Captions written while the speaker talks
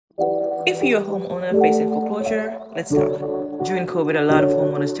If you're a homeowner facing foreclosure, let's talk. During COVID, a lot of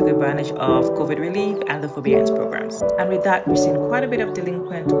homeowners took advantage of COVID relief and the forbearance programs. And with that, we've seen quite a bit of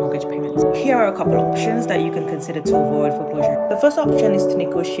delinquent mortgage payments. Here are a couple of options that you can consider to avoid foreclosure. The first option is to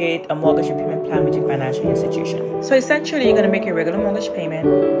negotiate a mortgage repayment plan with your financial institution. So essentially, you're going to make your regular mortgage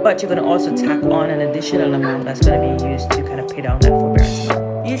payment, but you're going to also tack on an additional amount that's going to be used to kind of pay down that forbearance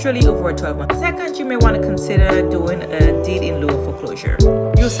amount, usually over a 12 months. Second, you may want to consider doing a deed in lieu of foreclosure.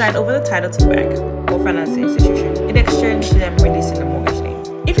 You'll sign over the title to the bank or financial institution in exchange to them releasing the mortgage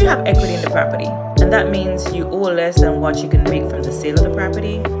lien. If you have equity in the property, and that means you owe less than what you can make from the sale of the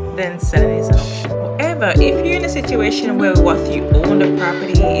property, then selling is an option. However, if you're in a situation where what you own the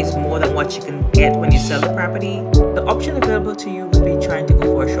property is more than what you can get when you sell the property, the option available to you would be trying to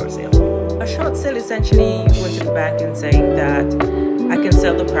go for a short sale. A short sale essentially, you go to the bank and saying that I can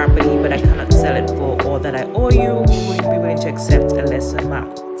sell the property, but I cannot sell it for all that I owe you. Will you be willing to accept a lesser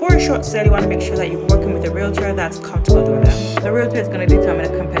amount? For a short sale, you want to make sure that you're working with a realtor that's comfortable doing that. The realtor is going to determine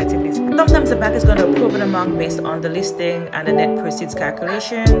a competitive listing. Sometimes the bank is going to approve an amount based on the listing and the net proceeds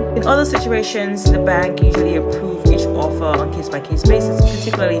calculation. In other situations, the bank usually approves each offer on case-by-case basis,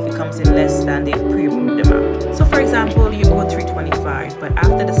 particularly if it comes in less than the pre-approved amount. So for example, you owe $325, but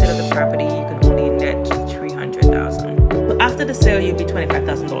after the sale of the property, you can only net $300,000. So after the sale, you'll be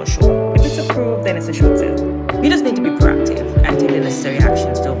 $25,000 short. If it's approved, then it's a short sale. You just need to be proactive and take the necessary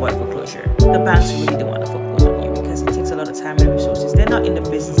actions to avoid foreclosure. The banks really don't want to foreclose on you because it takes a lot of time and resources. They're not in the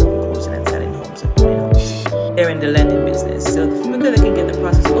business of foreclosing and selling homes and owning homes. They're in the lending business. So the quicker they can get the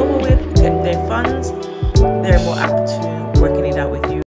process over with, get their funds, they're more apt to working it out with you.